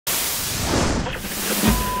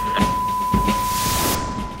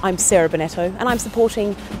I'm Sarah Bennetto and I'm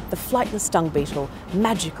supporting the flightless dung beetle,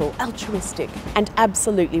 magical, altruistic and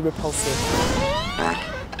absolutely repulsive.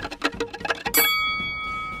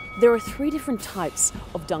 There are 3 different types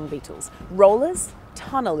of dung beetles: rollers,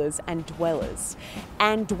 tunnelers and dwellers.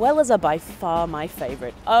 And dwellers are by far my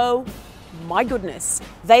favourite. Oh my goodness,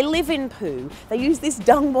 they live in poo. They use this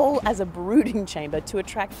dung ball as a brooding chamber to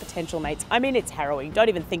attract potential mates. I mean, it's harrowing. Don't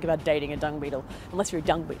even think about dating a dung beetle unless you're a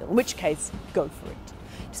dung beetle, in which case, go for it.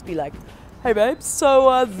 Just be like, hey babe,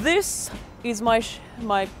 so this is my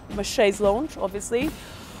chaise lounge, obviously.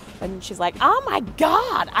 And she's like, oh my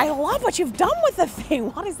God, I love what you've done with the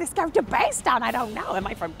thing. What is this character based on? I don't know. Am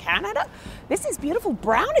I from Canada? This is beautiful.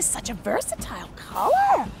 Brown is such a versatile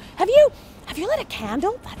color. Have you lit a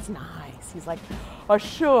candle? That's nice. He's like, I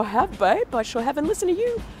sure have, babe. I sure have. And listen to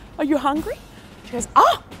you. Are you hungry? She goes,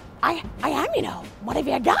 oh, I am, you know. What have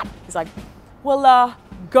you got? He's like, well,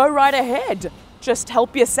 go right ahead. Just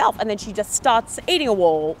help yourself. And then she just starts eating a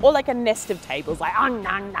wall or like a nest of tables, like,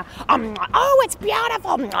 oh, it's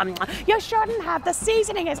beautiful. You shouldn't have. The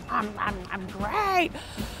seasoning is great.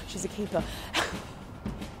 She's a keeper.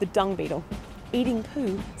 The dung beetle, eating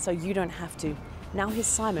poo so you don't have to. Now here's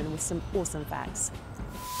Simon with some awesome facts.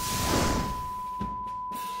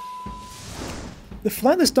 The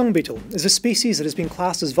flightless dung beetle is a species that has been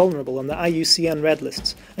classed as vulnerable on the IUCN Red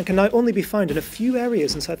Lists and can now only be found in a few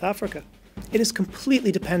areas in South Africa. It is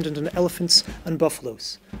completely dependent on elephants and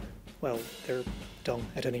buffaloes. Well, their dung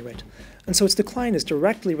at any rate. And so its decline is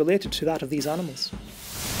directly related to that of these animals.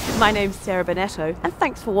 My name's Sarah Bennetto and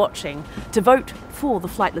thanks for watching. To vote for the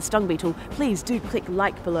flightless dung beetle, please do click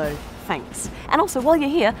like below. Thanks. And also, while you're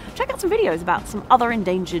here, check out some videos about some other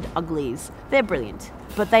endangered uglies. They're brilliant,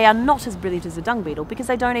 but they are not as brilliant as the dung beetle because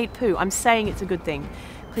they don't eat poo. I'm saying it's a good thing.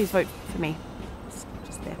 Please vote for me.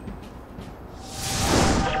 Just there.